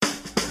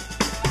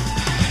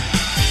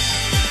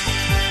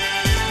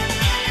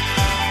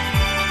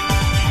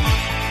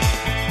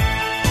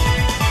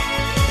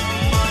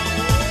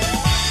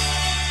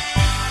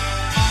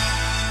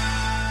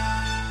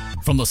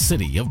the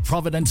city of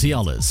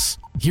Providenciales,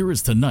 here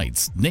is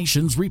tonight's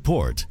Nations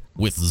Report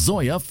with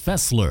Zoya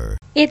Fessler.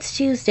 It's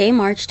Tuesday,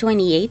 March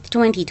 28,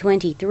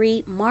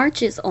 2023.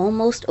 March is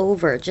almost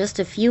over, just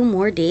a few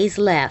more days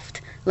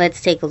left.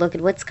 Let's take a look at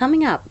what's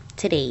coming up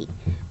today.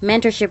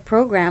 Mentorship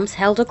programs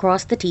held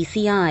across the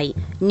TCI.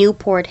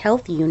 Newport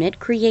Health Unit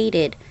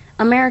created.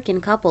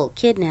 American couple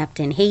kidnapped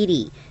in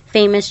Haiti.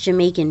 Famous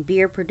Jamaican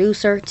beer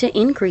producer to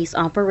increase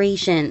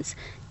operations.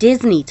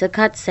 Disney to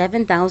cut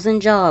 7,000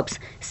 jobs.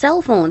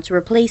 Cell phones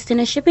replaced in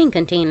a shipping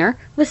container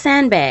with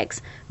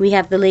sandbags. We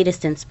have the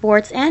latest in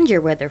sports and your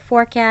weather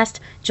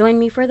forecast. Join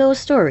me for those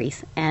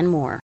stories and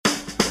more.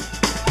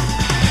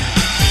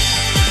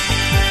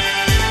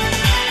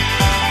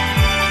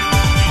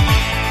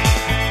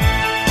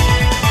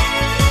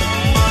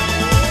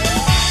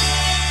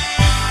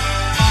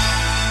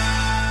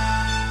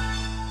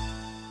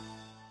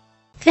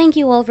 Thank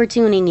you all for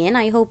tuning in.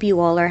 I hope you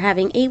all are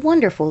having a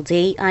wonderful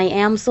day. I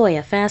am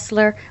Zoya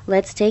Fessler.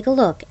 Let's take a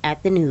look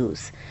at the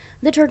news.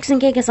 The Turks and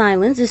Caicos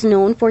Islands is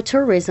known for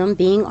tourism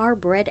being our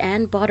bread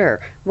and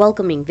butter,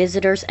 welcoming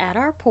visitors at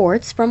our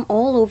ports from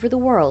all over the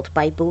world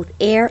by both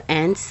air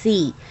and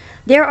sea.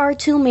 There are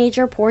two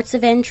major ports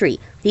of entry,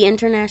 the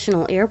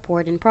International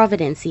Airport in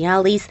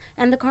Providenciales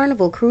and the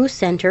Carnival Cruise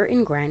Center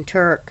in Grand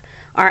Turk.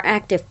 Our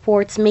active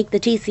ports make the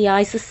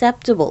TCI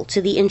susceptible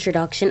to the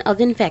introduction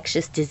of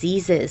infectious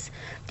diseases.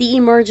 The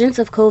emergence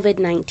of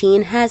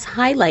COVID-19 has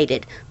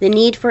highlighted the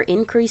need for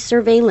increased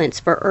surveillance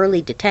for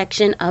early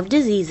detection of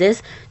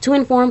diseases to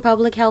inform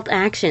public health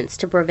actions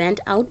to prevent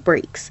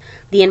outbreaks.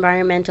 The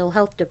Environmental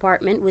Health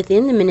Department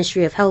within the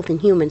Ministry of Health and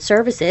Human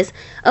Services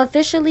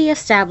officially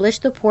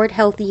established the Port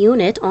Health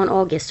Unit on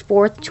August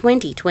 4,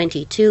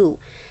 2022.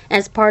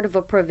 As part of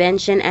a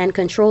prevention and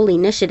control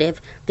initiative,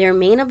 their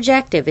main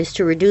objective is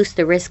to reduce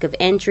the risk of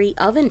entry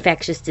of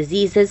infectious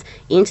diseases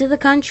into the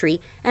country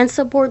and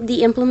support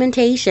the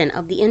implementation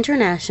of the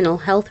international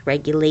health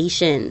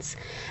regulations.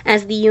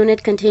 As the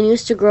unit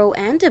continues to grow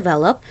and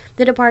develop,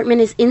 the department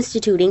is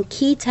instituting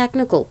key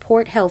technical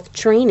port health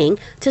training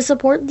to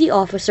support the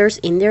officers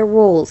in their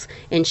roles,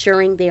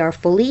 ensuring they are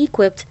fully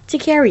equipped to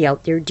carry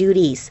out their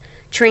duties.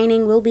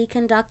 Training will be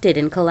conducted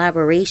in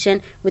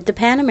collaboration with the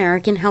Pan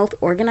American Health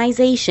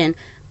Organization,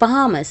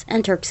 Bahamas,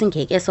 and Turks and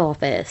Caicos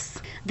office.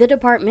 The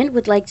department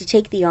would like to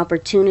take the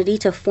opportunity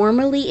to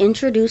formally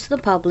introduce the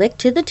public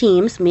to the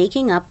teams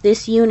making up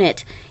this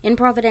unit. In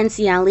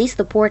Providenciales,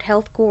 the Port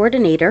Health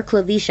Coordinator,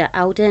 Clavisha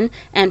Outen,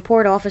 and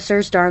Port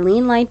Officers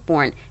Darlene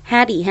Lightbourne,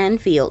 Hattie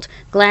Henfield,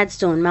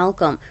 Gladstone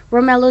Malcolm,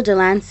 Romello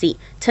Delancey,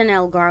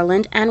 Tanel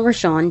Garland, and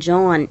Rashawn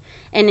John.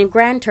 And in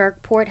Grand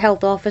Turk, Port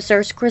Health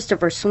Officers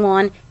Christopher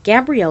Swan,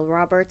 Gabrielle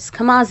Roberts,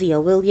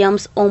 Kamazia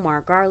Williams,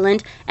 Omar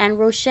Garland, and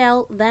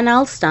Rochelle Van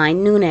Alstyne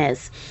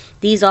Nunez.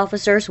 These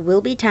officers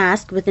will be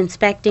tasked with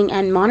inspecting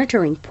and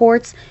monitoring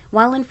ports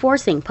while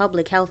enforcing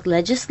public health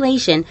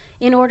legislation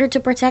in order to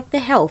protect the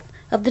health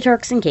of the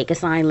Turks and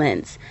Caicos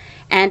Islands.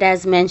 And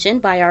as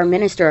mentioned by our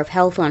Minister of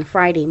Health on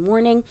Friday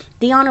morning,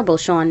 the Honorable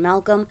Sean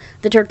Malcolm,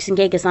 the Turks and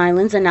Caicos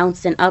Islands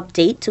announced an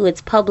update to its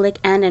public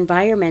and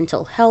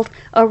environmental health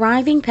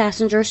arriving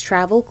passengers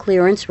travel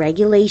clearance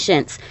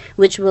regulations,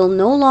 which will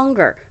no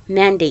longer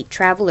mandate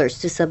travelers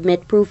to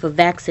submit proof of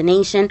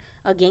vaccination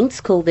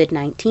against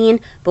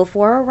COVID-19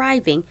 before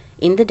arriving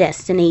in the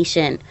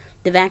destination.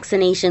 The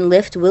vaccination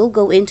lift will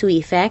go into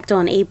effect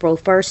on April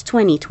 1,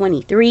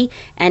 2023,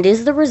 and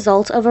is the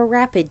result of a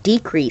rapid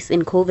decrease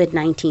in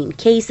COVID-19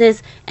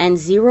 cases and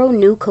zero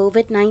new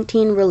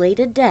COVID-19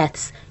 related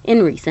deaths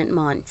in recent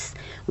months.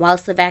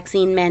 Whilst the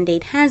vaccine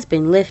mandate has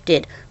been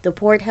lifted, the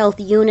Port Health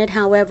Unit,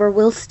 however,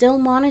 will still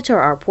monitor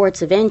our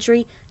ports of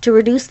entry to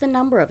reduce the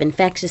number of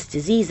infectious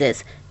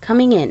diseases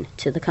coming in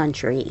to the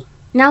country.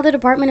 Now, the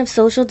Department of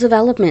Social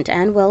Development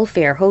and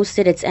Welfare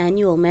hosted its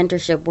annual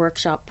mentorship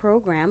workshop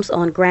programs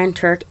on Grand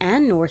Turk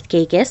and North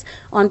Caicos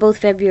on both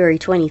February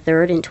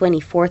 23rd and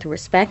 24th,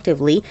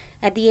 respectively,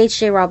 at the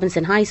H.J.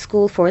 Robinson High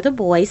School for the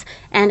boys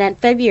and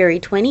at February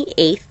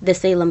 28th, the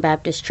Salem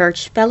Baptist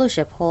Church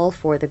Fellowship Hall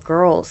for the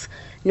girls.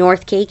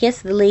 North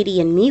Caicos, the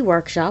Lady and Me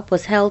workshop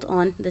was held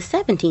on the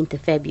 17th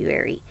of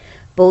February.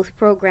 Both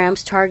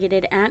programs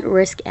targeted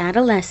at-risk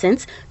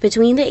adolescents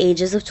between the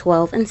ages of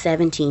 12 and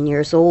 17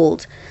 years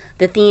old.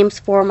 The themes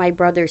for My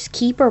Brother's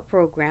Keeper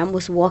program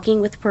was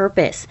Walking with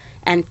Purpose,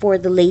 and for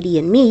The Lady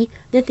and Me,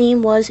 the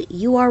theme was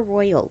You Are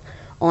Royal.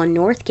 On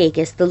North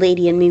Caicos, the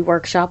Lady and Me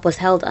workshop was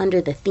held under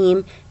the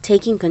theme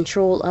Taking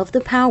Control of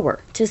the Power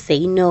to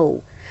Say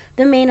No.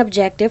 The main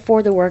objective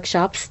for the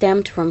workshop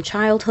stemmed from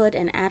childhood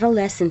and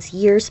adolescence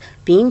years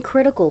being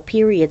critical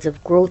periods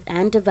of growth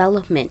and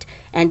development,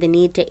 and the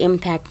need to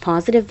impact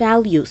positive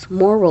values,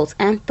 morals,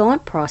 and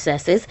thought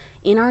processes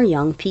in our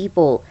young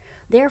people.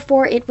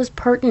 Therefore, it was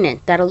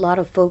pertinent that a lot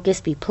of focus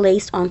be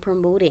placed on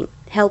promoting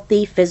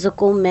healthy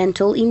physical,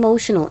 mental,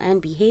 emotional,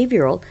 and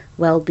behavioral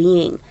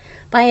well-being.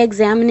 By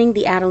examining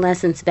the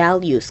adolescent's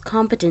values,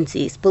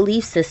 competencies,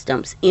 belief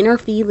systems, inner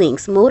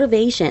feelings,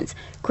 motivations,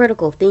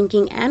 critical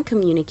thinking, and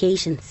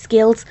communication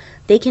skills,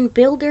 they can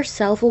build their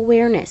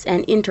self-awareness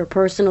and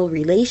interpersonal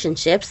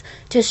relationships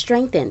to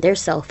strengthen their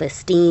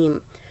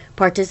self-esteem.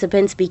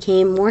 Participants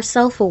became more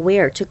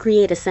self-aware to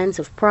create a sense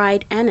of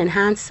pride and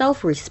enhance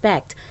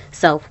self-respect,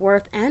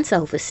 self-worth, and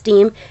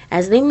self-esteem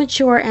as they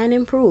mature and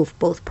improve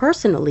both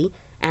personally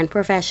and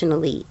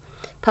professionally.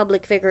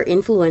 Public figure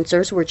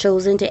influencers were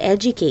chosen to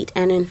educate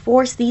and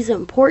enforce these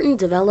important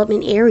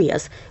development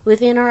areas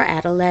within our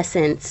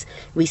adolescents.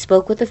 We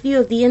spoke with a few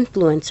of the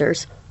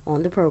influencers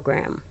on the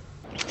program.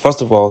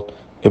 First of all,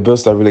 it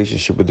builds that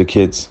relationship with the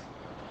kids.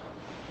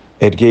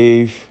 It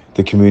gave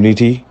the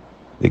community,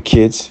 the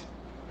kids,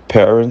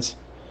 parents,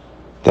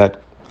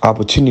 that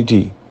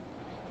opportunity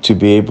to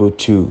be able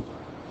to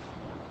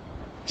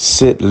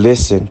sit,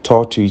 listen,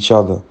 talk to each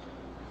other,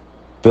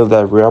 build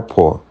that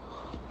rapport.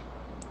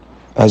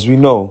 As we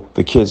know,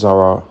 the kids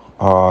are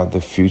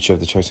the future of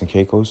the Turks and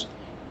Caicos.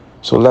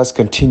 So let's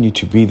continue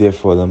to be there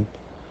for them,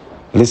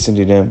 listen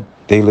to them,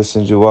 they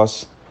listen to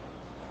us,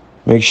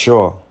 make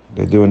sure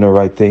they're doing the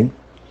right thing.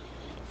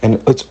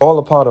 And it's all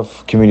a part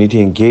of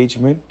community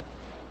engagement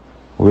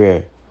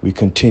where we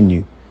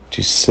continue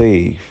to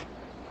save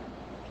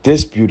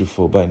this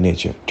beautiful by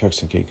nature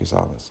Turks and Caicos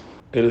Islands.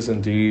 It is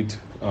indeed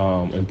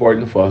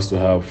important for us to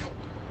have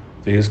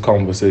these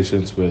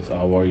conversations with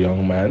our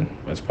young men,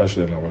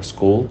 especially in our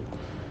school.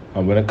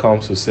 When it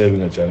comes to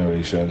saving a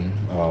generation,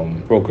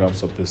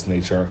 programs of this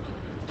nature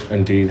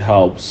indeed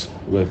helps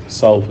with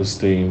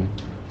self-esteem,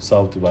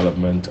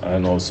 self-development,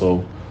 and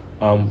also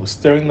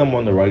steering them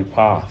on the right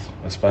path,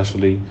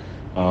 especially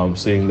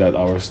seeing that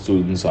our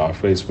students are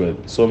faced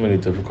with so many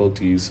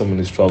difficulties, so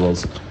many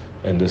struggles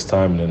in this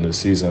time and in this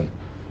season.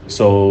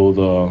 So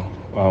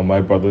the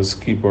My Brother's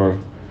Keeper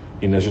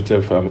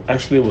initiative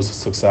actually was a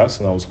success,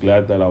 and I was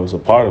glad that I was a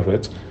part of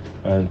it.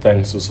 And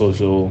thanks to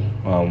social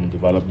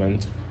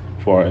development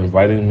for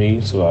inviting me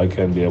so I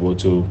can be able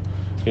to,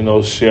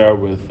 share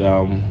with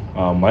them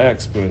my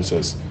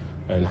experiences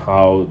and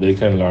how they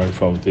can learn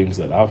from things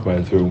that I've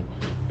been through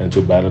and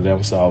to better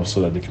themselves so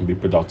that they can be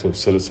productive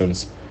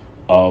citizens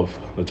of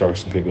the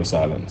Turks and Caicos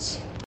Islands.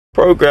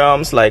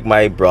 Programs like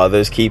My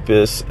Brother's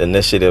Keepers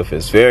initiative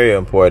is very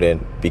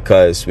important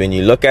because when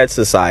you look at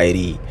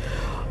society,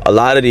 a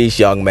lot of these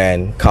young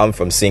men come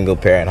from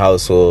single-parent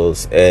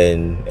households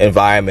and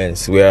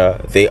environments where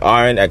they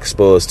aren't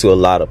exposed to a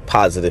lot of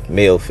positive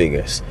male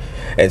figures.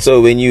 And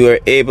so when you are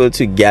able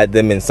to get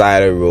them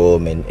inside a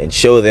room and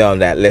show them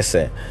that,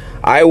 listen,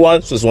 I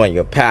once was on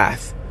your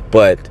path,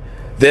 but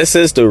this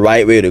is the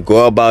right way to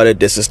go about it.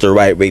 This is the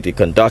right way to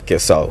conduct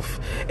yourself.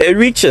 It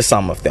reaches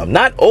some of them,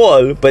 not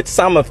all, but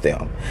some of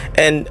them.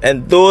 And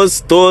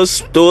those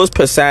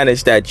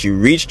percentage that you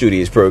reach through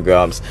these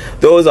programs,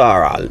 those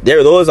are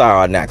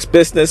our next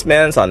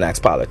businessmen, our next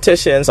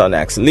politicians, our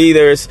next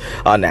leaders,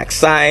 our next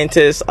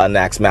scientists, our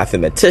next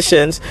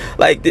mathematicians.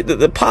 Like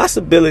the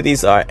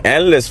possibilities are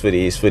endless for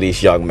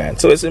these young men.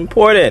 So it's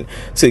important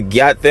to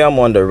get them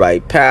on the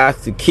right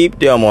path, to keep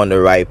them on the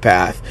right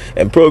path.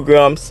 And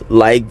programs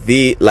like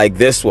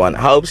this one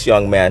helps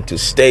young men to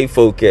stay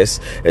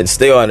focused and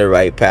stay on the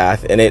right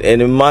path, and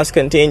it must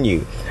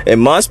continue. It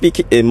must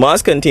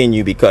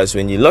continue because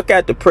when you look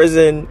at the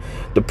prison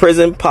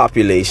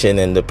population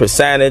and the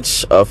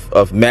percentage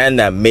of men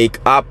that make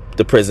up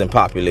the prison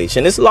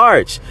population, it's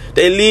large.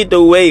 They lead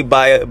the way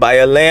by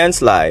a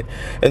landslide,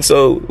 and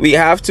so we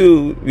have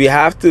to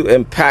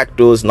impact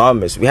those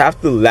numbers. We have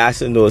to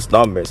lessen those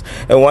numbers,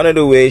 and one of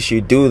the ways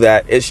you do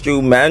that is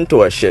through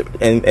mentorship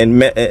and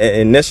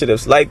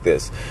initiatives like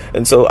this.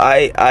 And so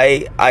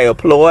I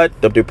applaud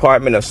the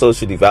Department of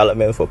Social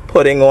Development for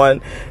putting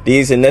on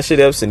these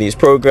initiatives and these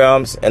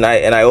programs, and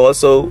I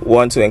also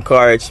want to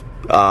encourage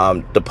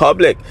the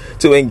public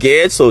to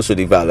engage social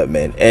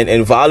development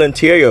and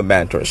volunteer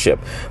mentorship,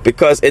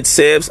 because it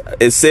saves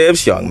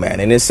young men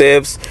and it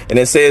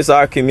saves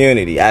our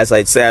community. As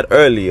I said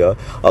earlier,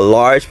 a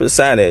large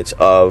percentage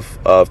of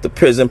the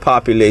prison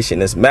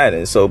population is men,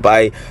 and so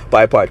by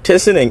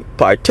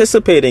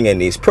participating in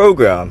these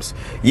programs,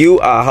 you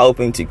are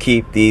helping to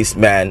keep these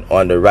men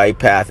on the right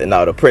path and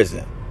out of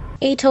prison.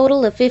 A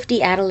total of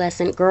 50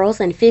 adolescent girls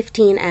and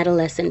 15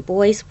 adolescent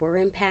boys were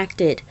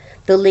impacted.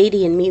 The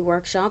Lady in Me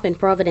workshop in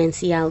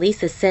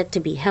Providenciales is set to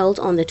be held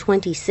on the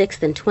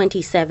 26th and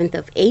 27th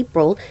of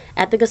April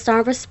at the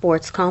Gustavus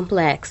Sports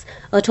Complex.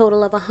 A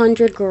total of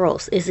 100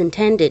 girls is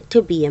intended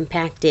to be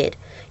impacted.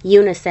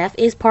 UNICEF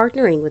is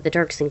partnering with the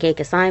Turks and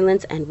Caicos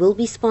Islands and will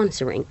be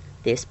sponsoring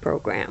this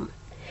program.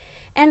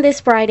 And this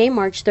Friday,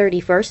 March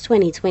 31st,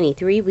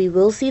 2023, we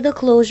will see the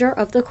closure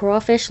of the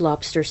crawfish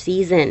lobster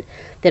season.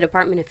 The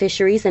Department of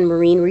Fisheries and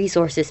Marine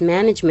Resources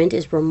Management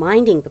is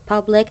reminding the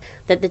public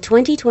that the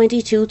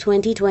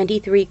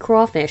 2022-2023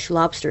 crawfish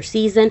lobster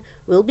season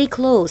will be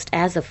closed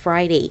as of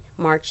Friday,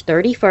 March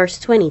 31st,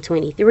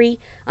 2023,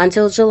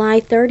 until July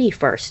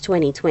 31st,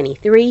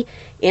 2023,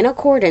 in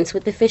accordance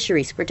with the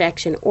Fisheries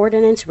Protection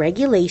Ordinance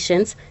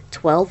Regulations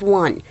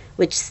 12.1,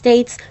 which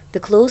states the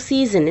close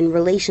season in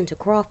relation to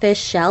crawfish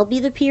shall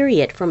be the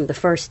period from the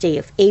 1st day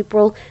of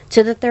April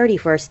to the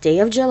 31st day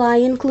of July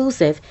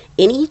inclusive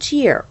in each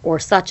year, or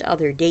such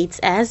other dates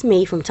as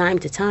may from time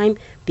to time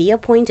be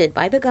appointed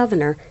by the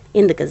governor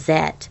in the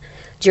Gazette.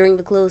 During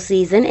the close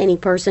season, any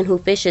person who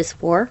fishes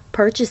for,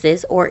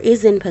 purchases, or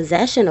is in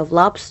possession of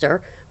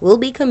lobster will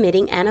be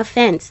committing an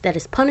offense that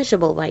is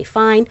punishable by a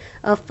fine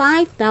of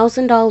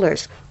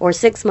 $5,000 or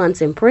 6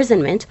 months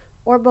imprisonment,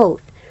 or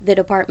both. The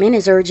department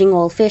is urging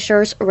all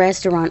fishers,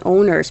 restaurant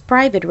owners,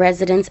 private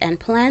residents, and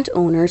plant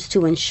owners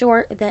to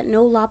ensure that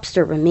no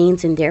lobster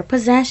remains in their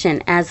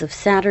possession as of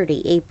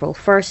Saturday, April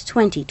 1st,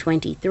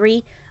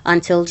 2023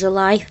 until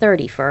July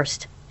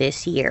 31st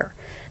this year.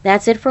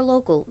 That's it for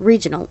local.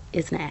 Regional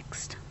is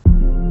next.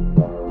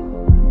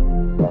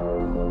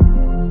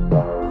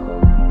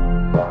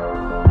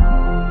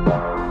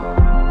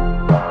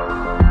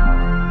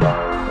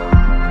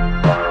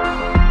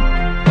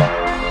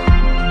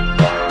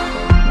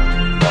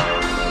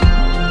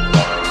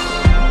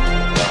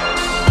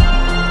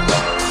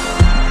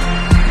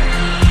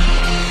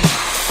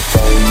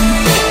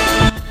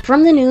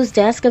 From the news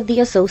desk of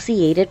the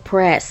Associated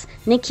Press,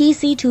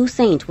 Nikisi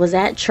Toussaint was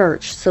at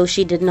church, so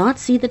she did not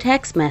see the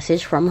text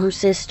message from her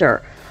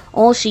sister.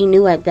 All she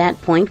knew at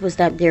that point was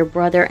that their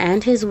brother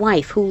and his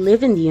wife, who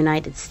live in the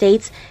United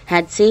States,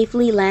 had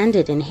safely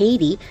landed in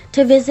Haiti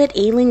to visit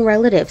ailing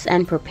relatives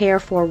and prepare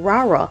for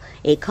Rara,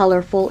 a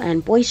colorful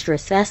and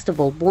boisterous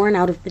festival born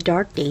out of the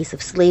dark days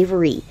of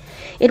slavery.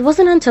 It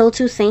wasn't until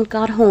Toussaint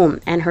got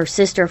home and her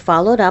sister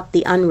followed up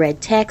the unread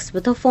text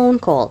with a phone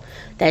call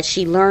that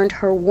she learned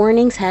her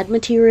warnings had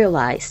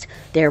materialized.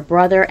 Their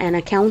brother, an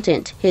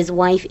accountant, his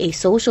wife, a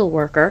social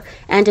worker,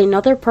 and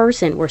another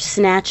person were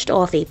snatched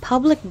off a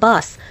public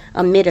bus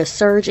amid a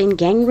surge in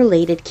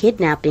gang-related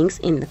kidnappings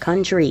in the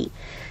country.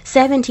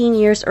 17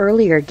 years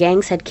earlier,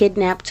 gangs had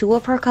kidnapped 2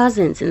 of her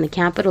cousins in the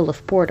capital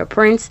of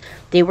Port-au-Prince.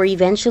 They were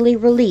eventually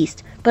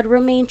released, but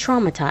remain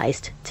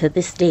traumatized to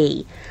this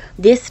day.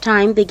 This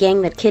time, the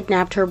gang that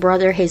kidnapped her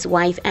brother, his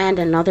wife, and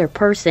another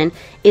person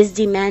is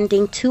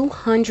demanding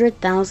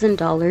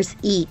 $200,000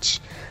 each.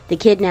 The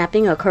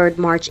kidnapping occurred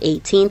March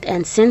 18th,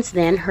 and since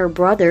then, her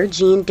brother,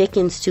 Jean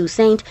Dickens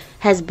Toussaint,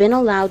 has been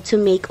allowed to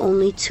make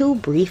only 2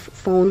 brief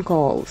phone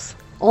calls.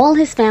 All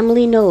his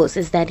family knows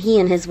is that he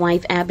and his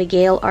wife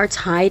Abigail are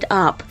tied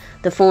up.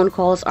 The phone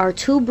calls are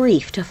too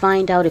brief to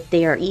find out if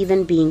they are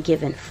even being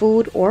given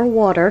food or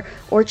water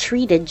or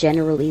treated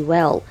generally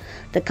well.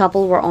 The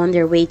couple were on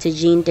their way to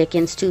Jean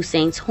Dickens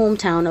Toussaint's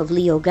hometown of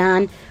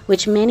Léogâne,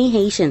 which many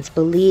Haitians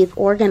believe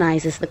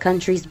organizes the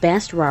country's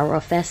best Rara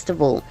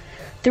festival.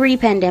 3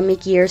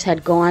 pandemic years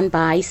had gone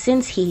by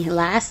since he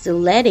last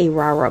led a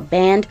Rara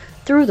band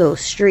through those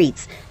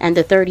streets, and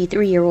the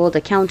 33-year-old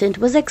accountant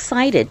was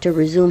excited to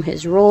resume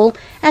his role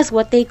as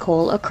what they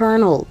call a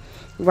colonel.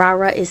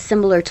 Rara is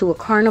similar to a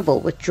carnival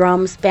with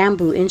drums,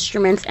 bamboo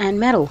instruments, and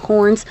metal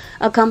horns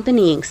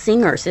accompanying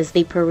singers as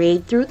they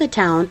parade through the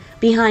town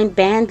behind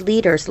band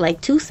leaders like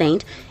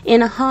Toussaint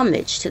in a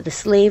homage to the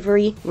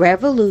slavery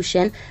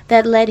revolution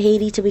that led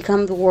Haiti to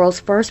become the world's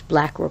first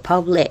black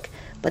republic.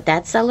 But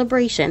that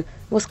celebration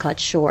was cut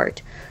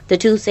short. The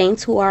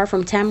Toussaints, who are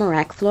from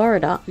Tamarack,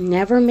 Florida,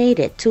 never made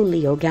it to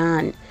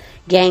Léogâne.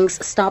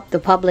 Gangs stopped the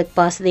public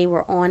bus they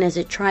were on as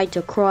it tried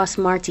to cross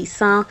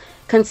Martissant,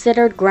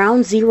 considered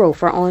ground zero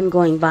for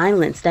ongoing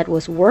violence that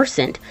was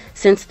worsened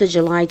since the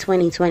July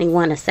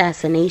 2021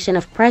 assassination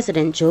of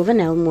President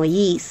Jovenel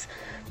Moïse.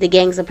 The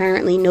gangs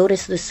apparently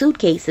noticed the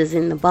suitcases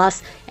in the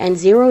bus and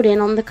zeroed in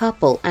on the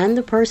couple and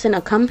the person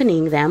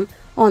accompanying them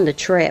on the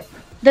trip.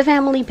 The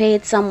family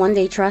paid someone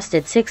they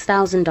trusted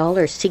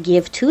 $6,000 to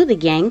give to the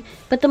gang,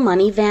 but the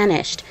money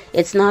vanished.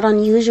 It's not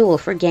unusual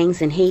for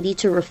gangs in Haiti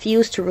to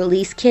refuse to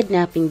release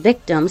kidnapping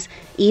victims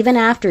even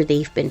after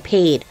they've been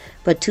paid,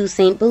 but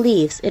Toussaint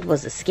believes it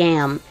was a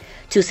scam.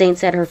 Toussaint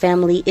said her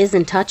family is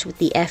in touch with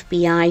the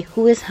FBI,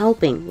 who is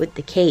helping with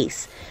the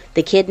case.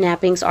 The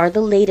kidnappings are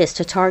the latest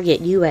to target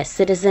U.S.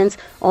 citizens,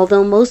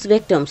 although most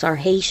victims are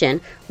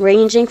Haitian,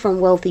 ranging from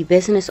wealthy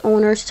business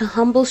owners to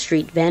humble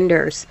street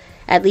vendors.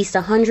 At least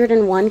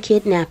 101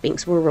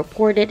 kidnappings were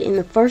reported in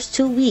the first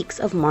 2 weeks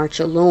of March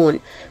alone,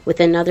 with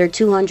another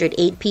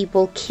 208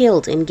 people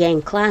killed in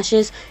gang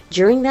clashes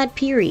during that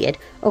period,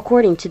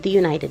 according to the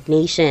United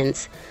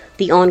Nations.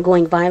 The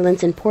ongoing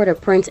violence in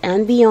Port-au-Prince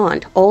and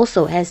beyond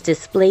also has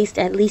displaced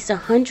at least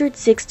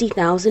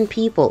 160,000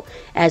 people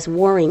as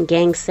warring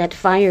gangs set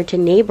fire to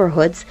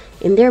neighborhoods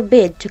in their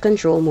bid to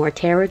control more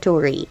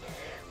territory.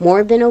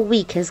 More than a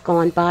week has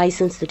gone by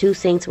since the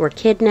Toussaints were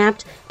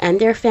kidnapped, and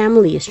their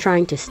family is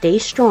trying to stay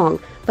strong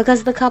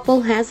because the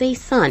couple has a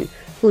son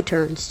who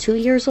turns 2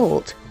 years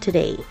old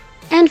today.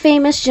 And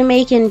famous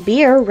Jamaican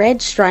beer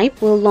Red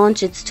Stripe will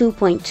launch its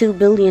 $2.2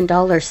 billion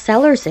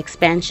cellars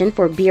expansion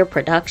for beer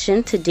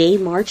production today,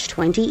 March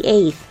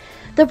 28th.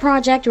 The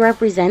project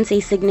represents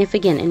a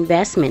significant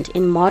investment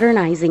in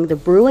modernizing the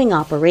brewing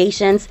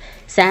operations,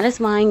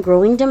 satisfying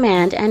growing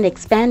demand, and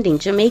expanding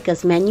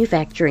Jamaica's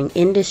manufacturing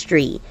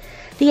industry.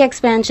 The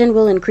expansion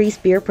will increase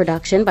beer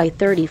production by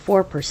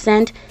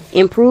 34%,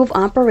 improve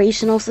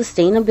operational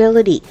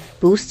sustainability,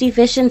 boost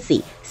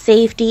efficiency,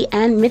 safety,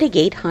 and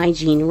mitigate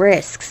hygiene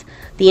risks.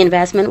 The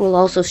investment will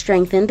also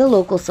strengthen the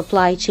local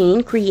supply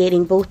chain,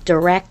 creating both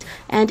direct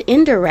and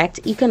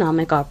indirect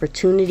economic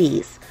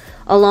opportunities.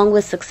 Along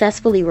with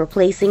successfully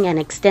replacing and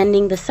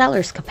extending the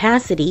cellar's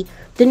capacity,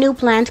 the new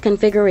plant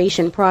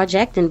configuration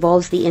project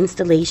involves the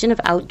installation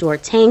of outdoor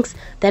tanks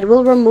that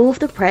will remove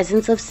the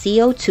presence of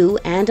CO2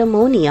 and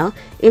ammonia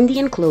in the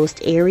enclosed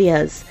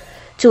areas.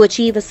 To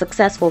achieve a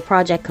successful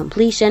project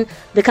completion,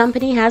 the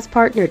company has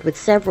partnered with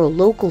several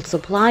local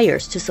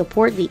suppliers to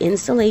support the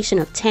installation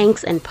of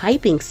tanks and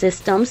piping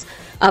systems,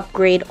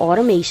 upgrade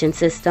automation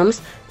systems,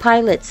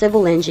 pilot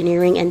civil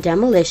engineering and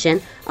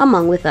demolition,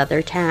 among with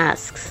other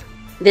tasks.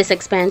 This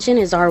expansion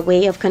is our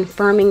way of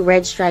confirming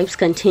Red Stripe's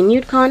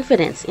continued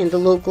confidence in the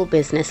local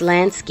business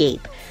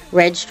landscape.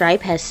 Red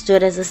Stripe has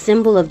stood as a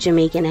symbol of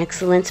Jamaican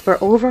excellence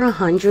for over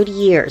 100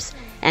 years,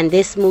 and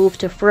this move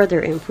to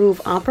further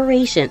improve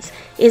operations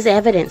is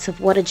evidence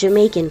of what a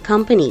Jamaican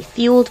company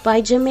fueled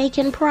by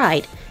Jamaican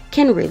pride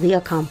can really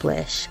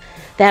accomplish.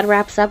 That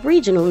wraps up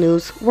regional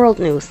news. World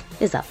news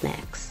is up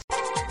next.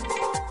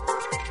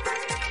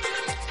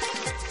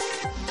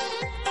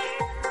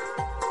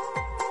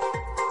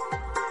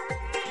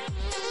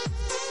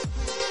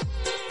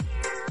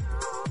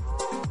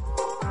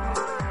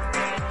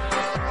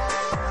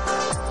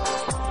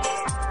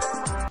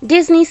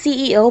 Disney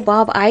CEO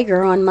Bob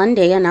Iger on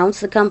Monday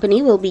announced the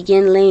company will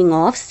begin laying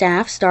off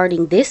staff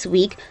starting this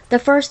week, the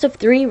first of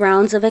 3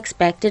 rounds of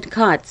expected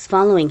cuts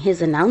following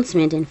his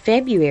announcement in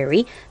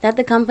February that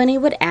the company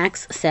would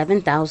axe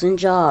 7,000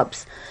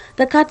 jobs.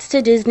 The cuts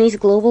to Disney's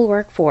global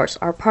workforce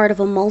are part of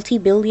a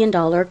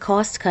multi-billion-dollar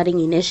cost-cutting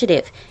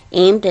initiative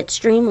aimed at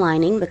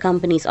streamlining the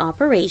company's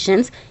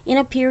operations in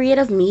a period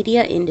of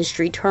media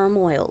industry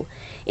turmoil.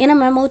 In a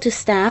memo to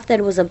staff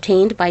that was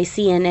obtained by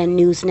CNN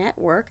News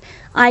Network,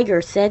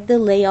 Iger said the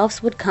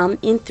layoffs would come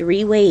in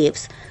 3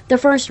 waves. The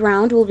first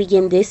round will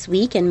begin this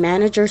week, and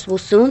managers will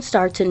soon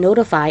start to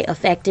notify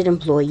affected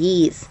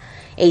employees.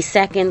 A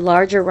second,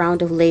 larger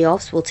round of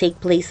layoffs will take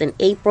place in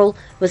April,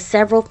 with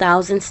several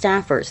thousand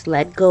staffers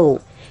let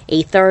go.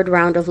 A third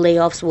round of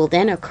layoffs will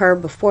then occur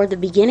before the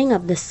beginning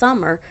of the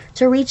summer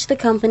to reach the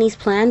company's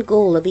planned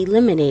goal of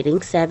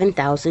eliminating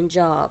 7,000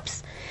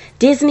 jobs.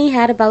 Disney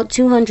had about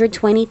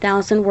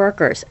 220,000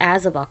 workers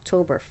as of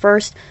October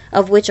 1st,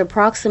 of which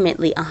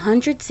approximately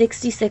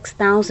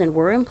 166,000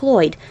 were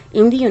employed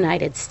in the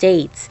United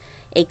States.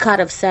 A cut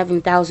of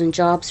 7,000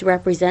 jobs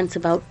represents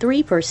about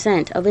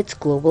 3% of its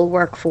global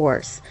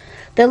workforce.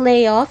 The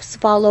layoffs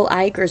follow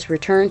Iger's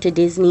return to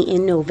Disney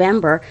in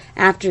November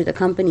after the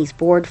company's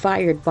board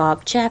fired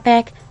Bob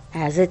Chapek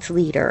as its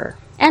leader.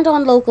 And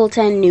on Local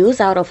 10 News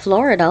out of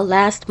Florida,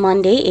 last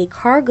Monday, a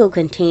cargo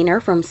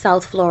container from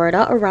South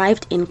Florida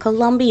arrived in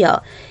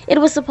Colombia. It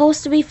was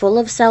supposed to be full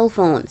of cell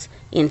phones.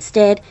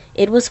 Instead,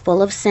 it was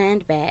full of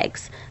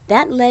sandbags.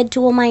 That led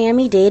to a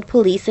Miami-Dade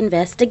police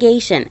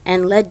investigation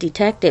and led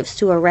detectives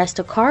to arrest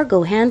a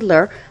cargo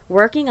handler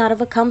working out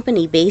of a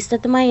company based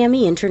at the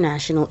Miami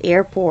International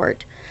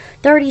Airport.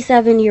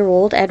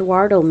 37-year-old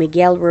Eduardo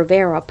Miguel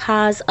Rivera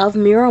Paz of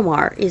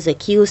Miramar is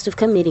accused of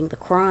committing the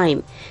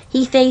crime.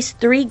 He faced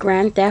 3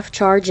 grand theft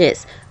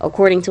charges.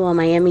 According to a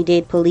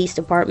Miami-Dade Police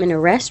Department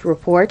arrest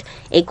report,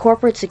 a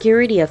corporate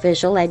security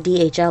official at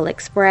DHL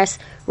Express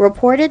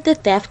reported the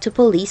theft to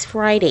police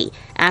Friday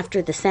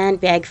after the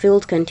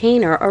sandbag-filled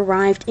container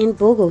arrived in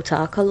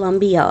Bogota,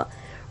 Colombia.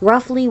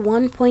 Roughly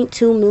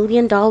 $1.2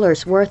 million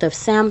worth of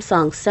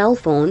Samsung cell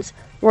phones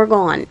were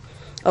gone.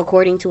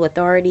 According to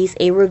authorities,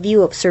 a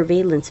review of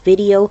surveillance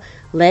video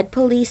led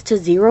police to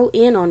zero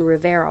in on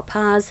Rivera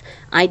Paz,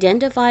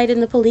 identified in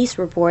the police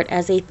report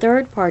as a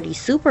third-party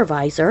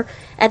supervisor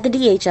at the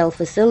DHL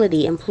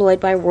facility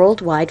employed by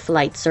Worldwide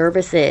Flight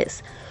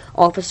Services.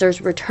 Officers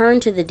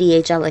returned to the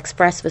DHL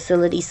Express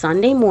facility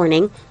Sunday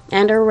morning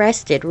and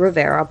arrested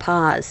Rivera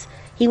Paz.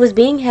 He was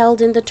being held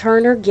in the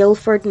Turner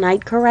Guilford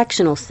Night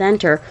Correctional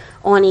Center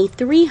on a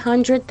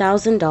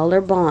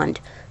 $300,000 bond.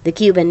 The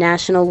Cuban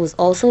national was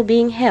also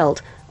being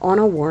held on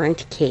a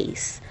warrant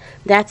case.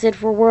 That's it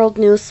for World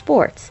News.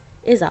 Sports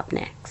is up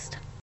next.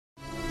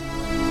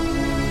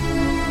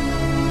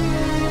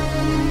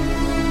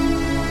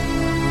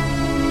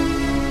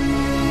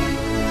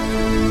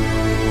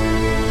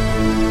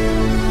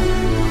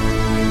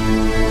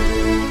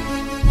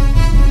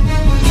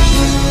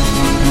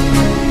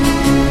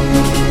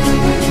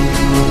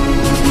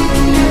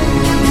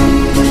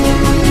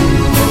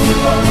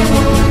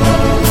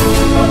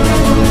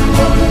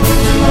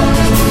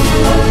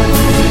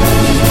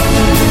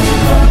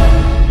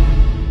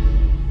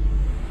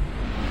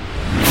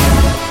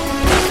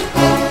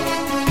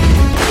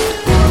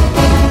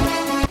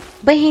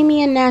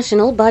 Bahamian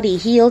national Buddy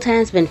Hield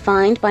has been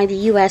fined by the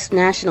U.S.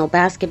 National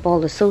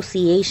Basketball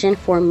Association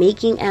for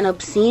making an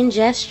obscene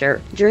gesture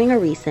during a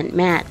recent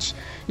match.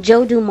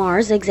 Joe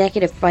Dumars,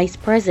 Executive Vice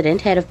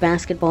President, Head of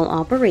Basketball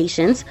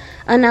Operations,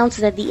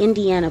 announced that the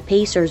Indiana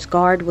Pacers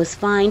guard was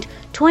fined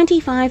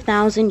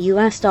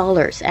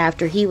 $25,000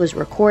 after he was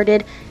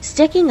recorded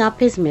sticking up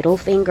his middle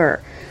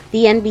finger.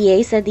 The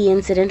NBA said the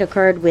incident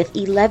occurred with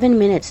 11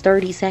 minutes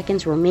 30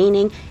 seconds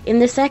remaining in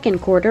the second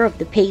quarter of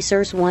the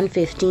Pacers'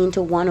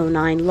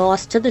 115-109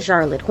 loss to the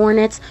Charlotte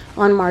Hornets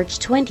on March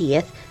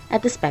 20th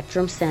at the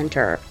Spectrum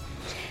Center.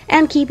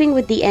 And keeping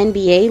with the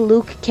NBA,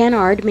 Luke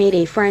Kennard made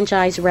a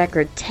franchise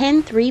record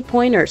 10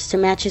 three-pointers to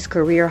match his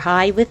career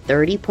high with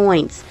 30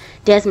 points.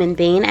 Desmond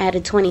Bane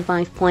added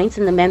 25 points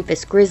and the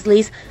Memphis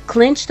Grizzlies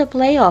clinched a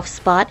playoff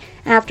spot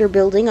after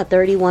building a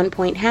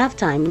 31-point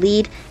halftime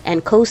lead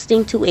and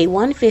coasting to a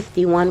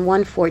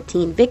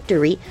 151-114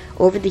 victory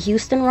over the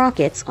Houston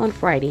Rockets on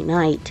Friday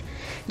night.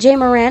 Ja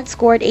Morant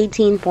scored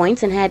 18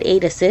 points and had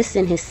 8 assists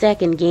in his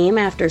second game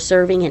after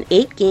serving an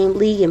 8-game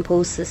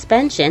league-imposed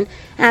suspension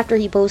after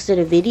he posted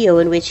a video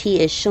in which he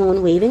is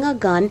shown waving a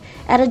gun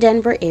at a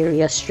Denver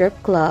area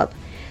strip club.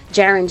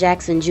 Jaren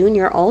Jackson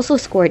Jr. also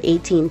scored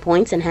 18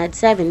 points and had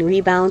 7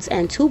 rebounds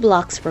and 2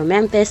 blocks for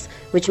Memphis,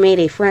 which made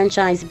a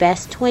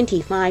franchise-best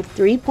 25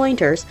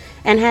 three-pointers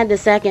and had the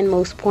second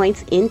most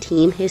points in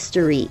team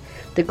history.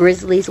 The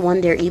Grizzlies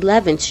won their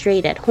 11th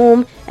straight at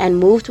home and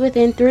moved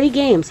within 3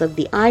 games of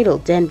the idle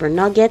Denver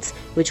Nuggets,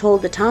 which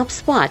hold the top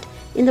spot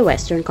in the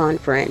Western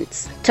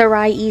Conference.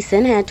 Tari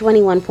Eason had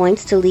 21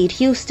 points to lead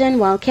Houston,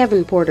 while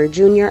Kevin Porter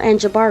Jr. and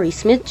Jabari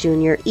Smith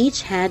Jr.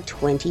 each had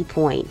 20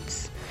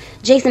 points.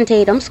 Jason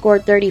Tatum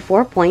scored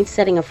 34 points,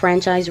 setting a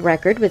franchise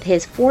record with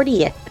his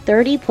 40th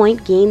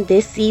 30-point game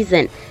this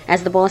season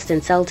as the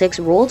Boston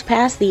Celtics rolled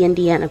past the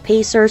Indiana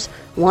Pacers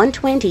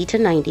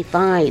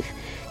 120-95.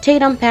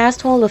 Tatum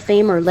passed Hall of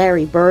Famer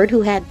Larry Bird,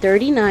 who had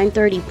 39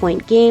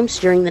 30-point games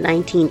during the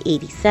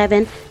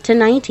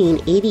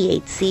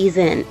 1987-1988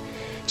 season.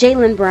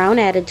 Jaylen Brown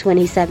added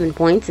 27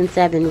 points and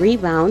 7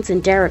 rebounds,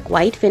 and Derek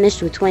White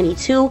finished with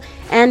 22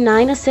 and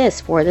 9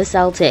 assists for the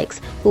Celtics,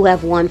 who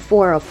have won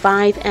 4 of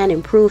 5 and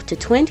improved to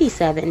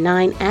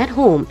 27-9 at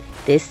home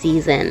this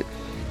season.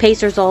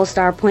 Pacers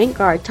All-Star point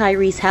guard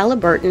Tyrese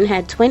Halliburton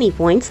had 20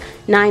 points,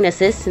 9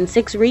 assists, and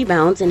 6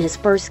 rebounds in his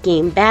first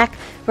game back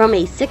from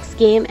a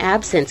 6-game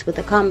absence with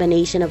a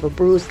combination of a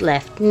bruised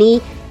left knee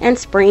and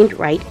sprained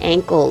right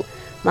ankle.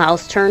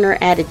 Miles Turner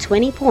added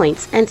 20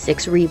 points and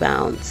 6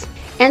 rebounds.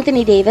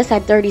 Anthony Davis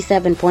had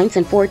 37 points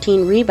and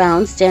 14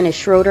 rebounds. Dennis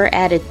Schroeder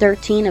added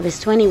 13 of his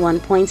 21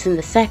 points in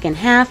the second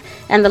half,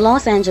 and the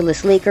Los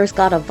Angeles Lakers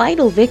got a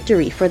vital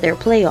victory for their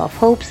playoff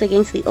hopes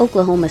against the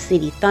Oklahoma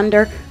City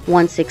Thunder,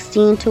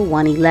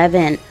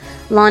 116-111.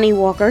 Lonnie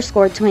Walker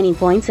scored 20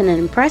 points in an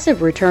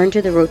impressive return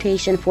to the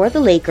rotation for the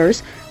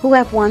Lakers, who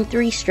have won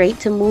 3 straight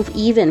to move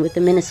even with the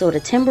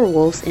Minnesota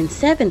Timberwolves in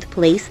 7th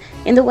place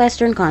in the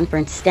Western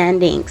Conference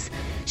standings.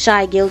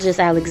 Shai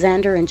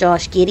Gilgeous-Alexander and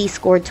Josh Giddey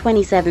scored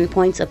 27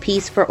 points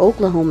apiece for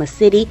Oklahoma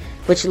City,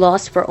 which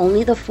lost for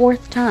only the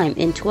 4th time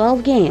in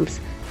 12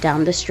 games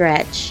down the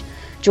stretch.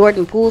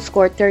 Jordan Poole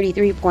scored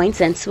 33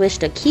 points and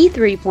swished a key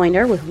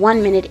three-pointer with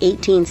 1 minute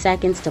 18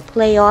 seconds to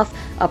play off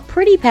a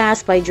pretty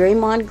pass by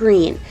Draymond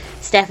Green.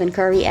 Stephen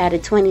Curry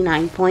added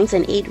 29 points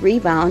and 8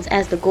 rebounds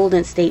as the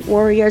Golden State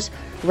Warriors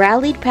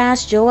rallied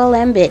past Joel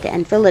Embiid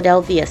and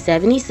Philadelphia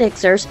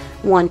 76ers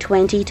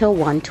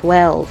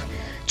 120-112.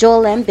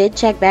 Joel Embiid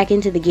checked back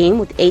into the game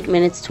with 8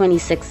 minutes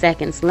 26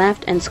 seconds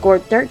left and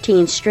scored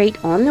 13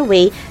 straight on the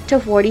way to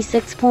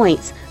 46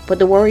 points, but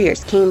the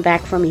Warriors came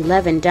back from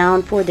 11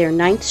 down for their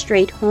 9th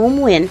straight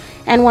home win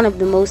and one of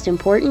the most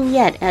important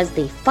yet as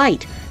they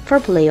fight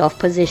for playoff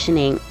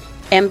positioning.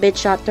 Embiid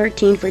shot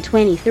 13 for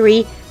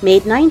 23,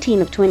 made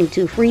 19 of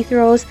 22 free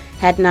throws,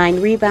 had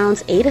 9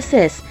 rebounds, 8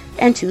 assists,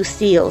 and 2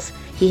 steals.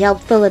 He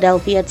helped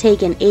Philadelphia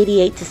take an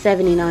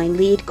 88-79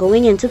 lead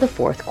going into the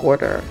 4th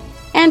quarter.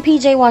 And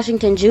P.J.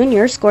 Washington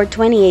Jr. scored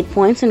 28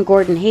 points and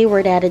Gordon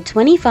Hayward added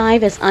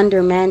 25 as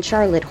undermanned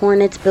Charlotte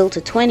Hornets built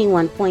a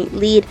 21-point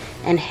lead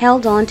and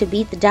held on to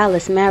beat the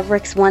Dallas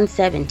Mavericks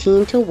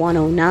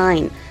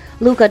 117-109.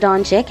 Luka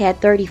Doncic had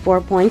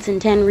 34 points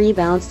and 10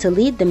 rebounds to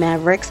lead the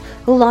Mavericks,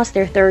 who lost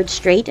their 3rd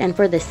straight and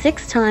for the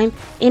 6th time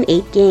in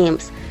 8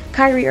 games.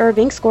 Kyrie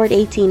Irving scored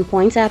 18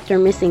 points after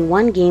missing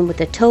 1 game with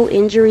a toe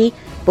injury.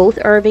 Both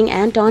Irving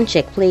and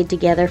Doncic played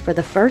together for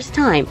the first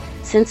time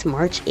since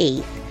March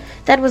 8th.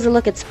 That was a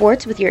look at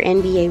sports with your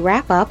NBA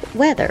wrap-up.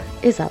 Weather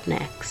is up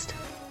next.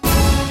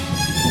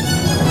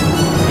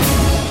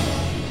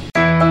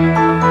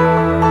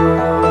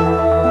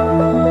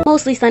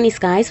 Mostly sunny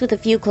skies with a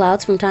few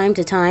clouds from time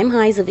to time,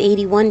 highs of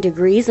 81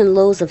 degrees and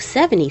lows of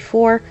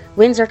 74.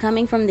 Winds are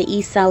coming from the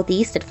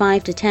east-southeast at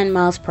 5 to 10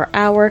 miles per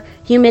hour.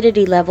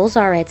 Humidity levels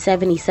are at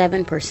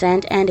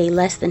 77% and a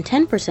less than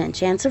 10%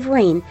 chance of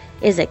rain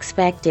is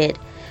expected.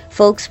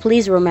 Folks,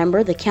 please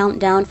remember the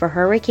countdown for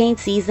hurricane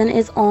season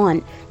is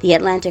on. The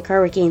Atlantic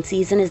hurricane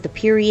season is the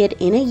period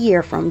in a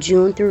year from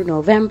June through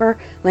November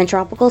when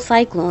tropical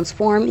cyclones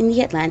form in the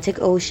Atlantic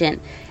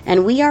Ocean.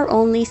 And we are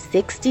only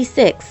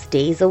 66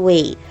 days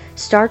away.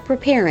 Start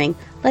preparing.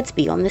 Let's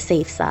be on the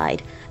safe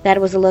side.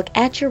 That was a look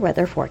at your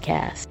weather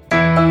forecast.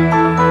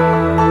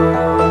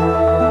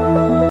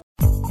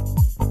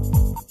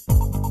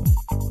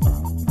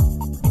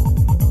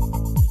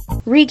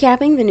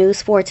 Recapping the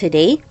news for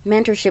today,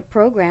 mentorship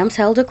programs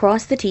held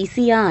across the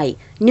TCI,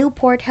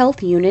 Newport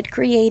Health Unit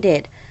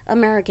created,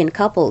 American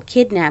couple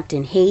kidnapped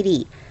in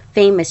Haiti,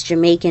 famous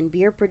Jamaican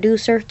beer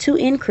producer to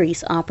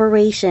increase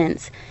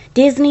operations,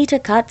 Disney to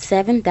cut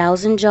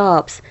 7,000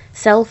 jobs,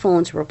 cell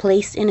phones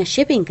replaced in a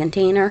shipping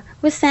container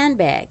with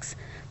sandbags.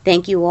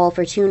 Thank you all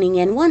for tuning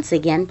in. Once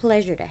again,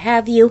 pleasure to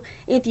have you.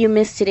 If you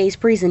missed today's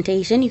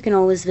presentation, you can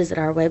always visit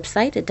our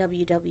website at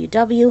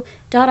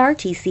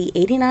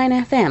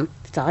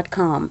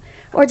www.rtc89fm.com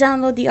or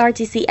download the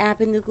RTC app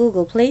in the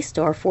Google Play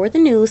Store for the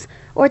news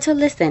or to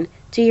listen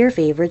to your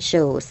favorite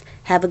shows.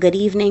 Have a good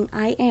evening.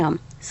 I am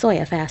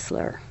Zoya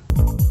Fassler.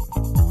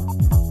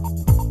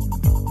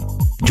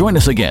 Join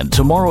us again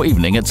tomorrow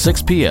evening at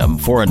 6 p.m.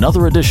 for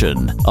another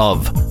edition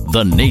of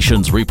The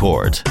Nation's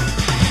Report.